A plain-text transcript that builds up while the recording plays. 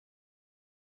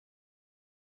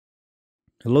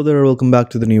Hello there, welcome back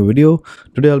to the new video.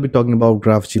 Today I'll be talking about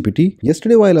GraphGPT.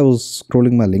 Yesterday while I was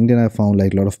scrolling my LinkedIn, I found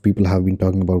like a lot of people have been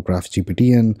talking about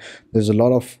GraphGPT and there's a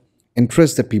lot of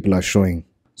interest that people are showing.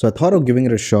 So I thought of giving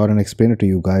it a shot and explain it to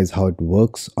you guys how it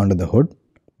works under the hood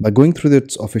by going through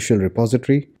its official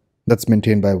repository that's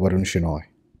maintained by Varun Shenoy.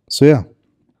 So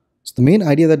the main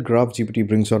idea that GraphGPT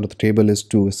brings onto the table is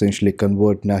to essentially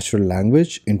convert natural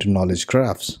language into knowledge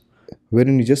graphs,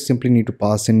 wherein you just simply need to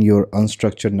pass in your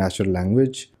unstructured natural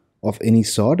language of any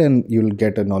sort and you'll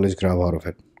get a knowledge graph out of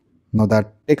it. Now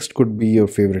that text could be your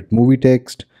favorite movie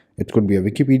text, it could be a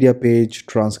Wikipedia page,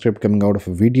 transcript coming out of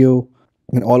a video,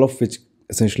 and all of which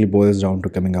essentially boils down to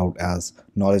coming out as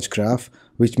knowledge graph,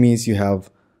 which means you have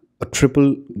a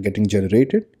triple getting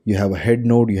generated, you have a head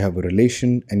node, you have a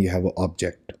relation, and you have an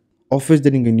object, of which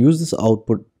then you can use this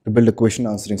output to build a question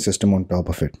answering system on top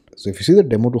of it. So if you see the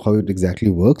demo to how it exactly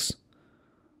works,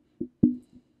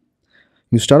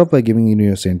 you start off by giving in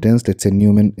your sentence. Let's say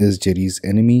Newman is Jerry's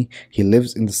enemy. He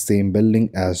lives in the same building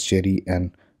as Jerry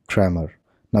and Kramer.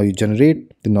 Now you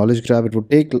generate the knowledge graph. It would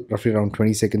take roughly around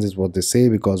 20 seconds is what they say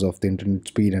because of the internet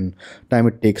speed and time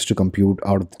it takes to compute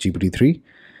out of the GPT-3.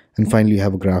 And finally you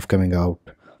have a graph coming out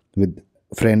with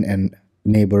friend and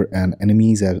neighbor and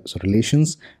enemies as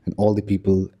relations and all the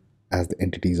people as the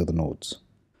entities of the nodes.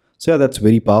 So yeah, that's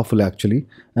very powerful actually.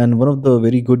 And one of the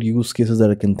very good use cases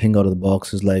that I can think out of the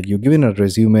box is like you're given a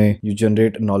resume, you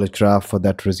generate a knowledge graph for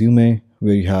that resume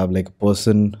where you have like a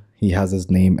person, he has his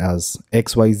name as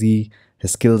XYZ,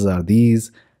 his skills are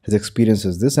these, his experience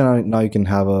is this, and now you can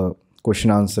have a question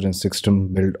answering system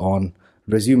built on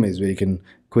resumes where you can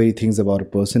query things about a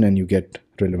person and you get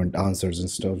relevant answers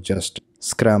instead of just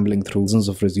scrambling through dozens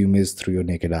of resumes through your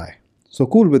naked eye. So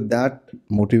cool, with that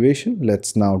motivation,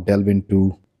 let's now delve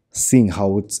into seeing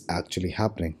how it's actually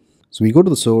happening. So we go to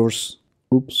the source.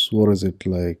 Oops, what is it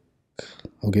like?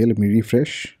 Okay, let me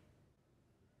refresh.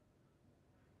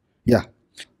 Yeah.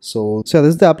 So this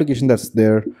is the application that's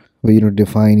there where you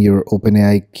define your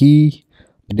OpenAI key,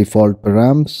 the default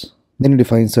params. Then you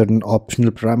define certain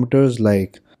optional parameters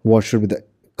like what should be the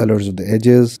colors of the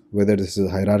edges, whether this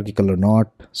is hierarchical or not,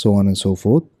 so on and so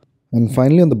forth. And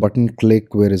finally on the button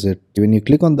click, where is it? When you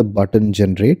click on the button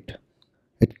generate,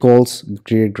 it calls the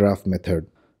create graph method.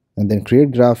 And then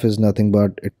create graph is nothing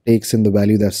but it takes in the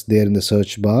value that's there in the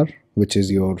search bar, which is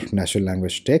your natural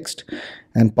language text,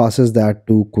 and passes that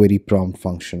to query prompt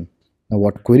function. Now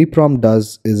what query prompt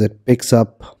does is it picks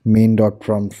up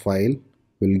main.prompt file,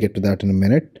 we'll get to that in a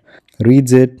minute,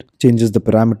 reads it, changes the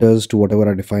parameters to whatever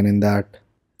I define in that,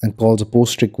 and calls a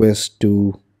post request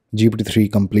to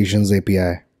GPT-3 completions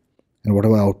API. And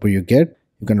whatever output you get,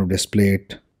 you can display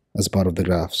it as part of the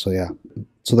graph. So yeah,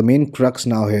 so the main crux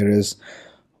now here is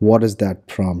what is that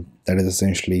prompt that is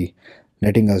essentially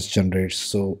letting us generate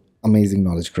so amazing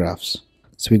knowledge graphs.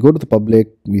 So we go to the public,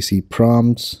 we see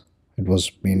prompts, it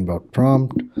was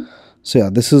main.prompt. So yeah,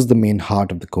 this is the main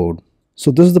heart of the code. So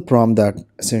this is the prompt that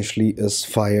essentially is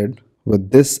fired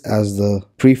with this as the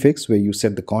prefix where you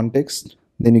set the context,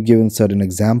 then you give in certain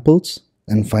examples,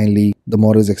 and finally the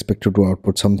model is expected to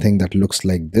output something that looks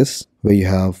like this, where you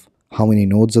have how many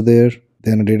nodes are there,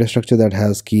 then a data structure that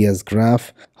has key as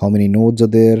graph, how many nodes are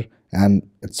there, and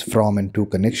it's from and to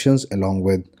connections along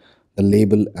with the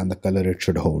label and the color it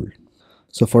should hold.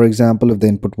 So for example, if the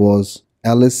input was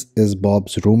Alice is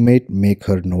Bob's roommate, make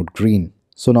her node green.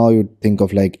 So now you think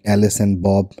of like Alice and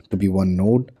Bob to be one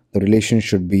node. The relation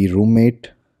should be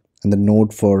roommate and the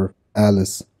node for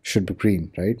Alice should be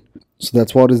green, right? So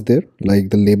that's what is there.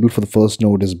 Like the label for the first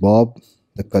node is Bob,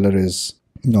 the color is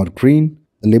not green.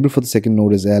 The label for the second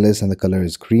node is Alice and the color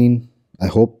is green. I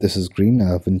hope this is green, I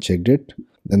haven't checked it.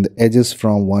 Then the edges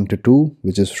from 1 to 2,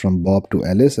 which is from Bob to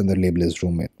Alice, and the label is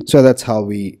roommate. So that's how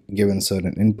we give in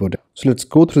certain input. So let's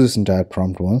go through this entire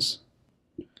prompt once.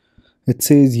 It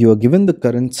says you are given the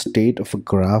current state of a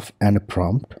graph and a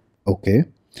prompt. Okay.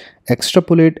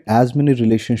 Extrapolate as many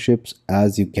relationships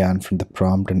as you can from the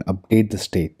prompt and update the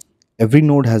state. Every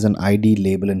node has an ID,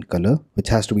 label, and color, which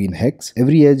has to be in hex.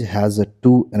 Every edge has a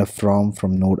to and a from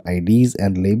node IDs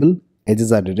and label.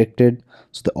 Edges are directed,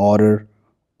 so the order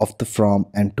of the from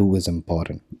and to is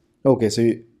important. Okay, so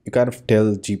you kind of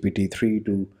tell GPT-3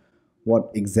 to what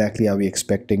exactly are we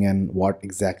expecting and what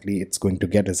exactly it's going to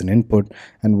get as an input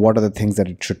and what are the things that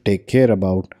it should take care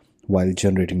about while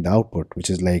generating the output, which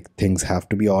is like things have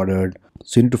to be ordered.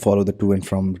 So you need to follow the to and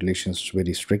from relations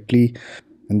very strictly.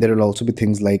 And there will also be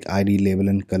things like ID, label,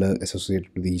 and color associated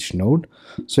with each node.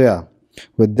 So yeah,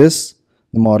 with this,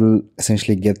 the model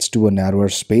essentially gets to a narrower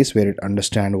space where it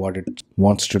understands what it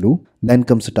wants to do. Then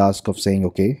comes the task of saying,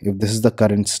 okay, if this is the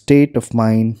current state of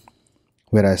mine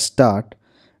where I start,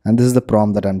 And this is the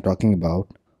prompt that I'm talking about.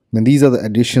 Then these are the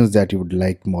additions that you would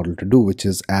like model to do, which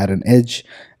is add an edge,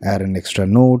 add an extra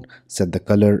node, set the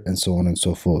color, and so on and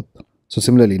so forth. So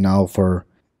similarly, now for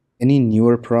any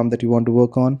newer prompt that you want to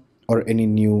work on, or any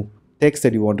new text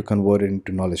that you want to convert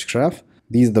into knowledge graph,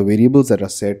 these are the variables that are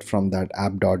set from that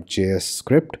app.js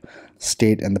script,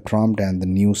 state and the prompt, and the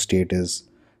new state is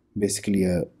basically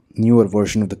a newer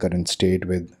version of the current state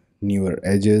with newer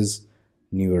edges,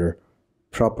 newer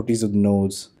properties of the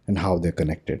nodes, and how they're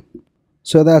connected.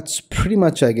 So that's pretty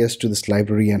much, I guess, to this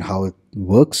library and how it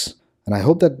works. And I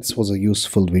hope that this was a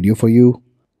useful video for you.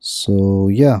 So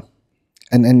yeah,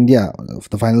 and yeah,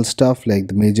 the final stuff, like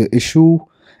the major issue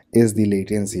is the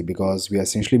latency, because we are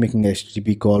essentially making a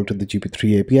HTTP call to the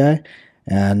GPT-3 API,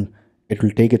 and it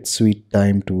will take its sweet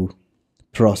time to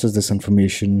process this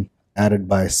information, added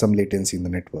by some latency in the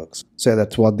networks. So yeah,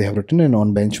 that's what they have written, and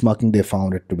on benchmarking they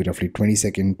found it to be roughly 20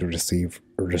 seconds to receive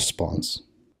a response.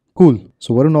 Cool.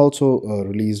 So Varun also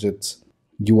released its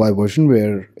UI version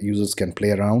where users can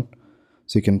play around.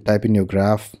 So you can type in your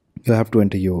graph, you have to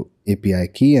enter your API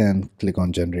key and click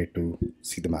on generate to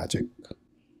see the magic.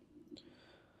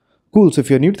 Cool. So if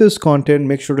you're new to this content,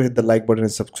 make sure to hit the like button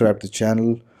and subscribe to the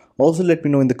channel. Also, let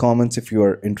me know in the comments if you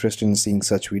are interested in seeing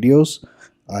such videos.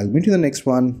 I'll meet you in the next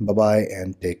one. Bye bye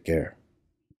and take care.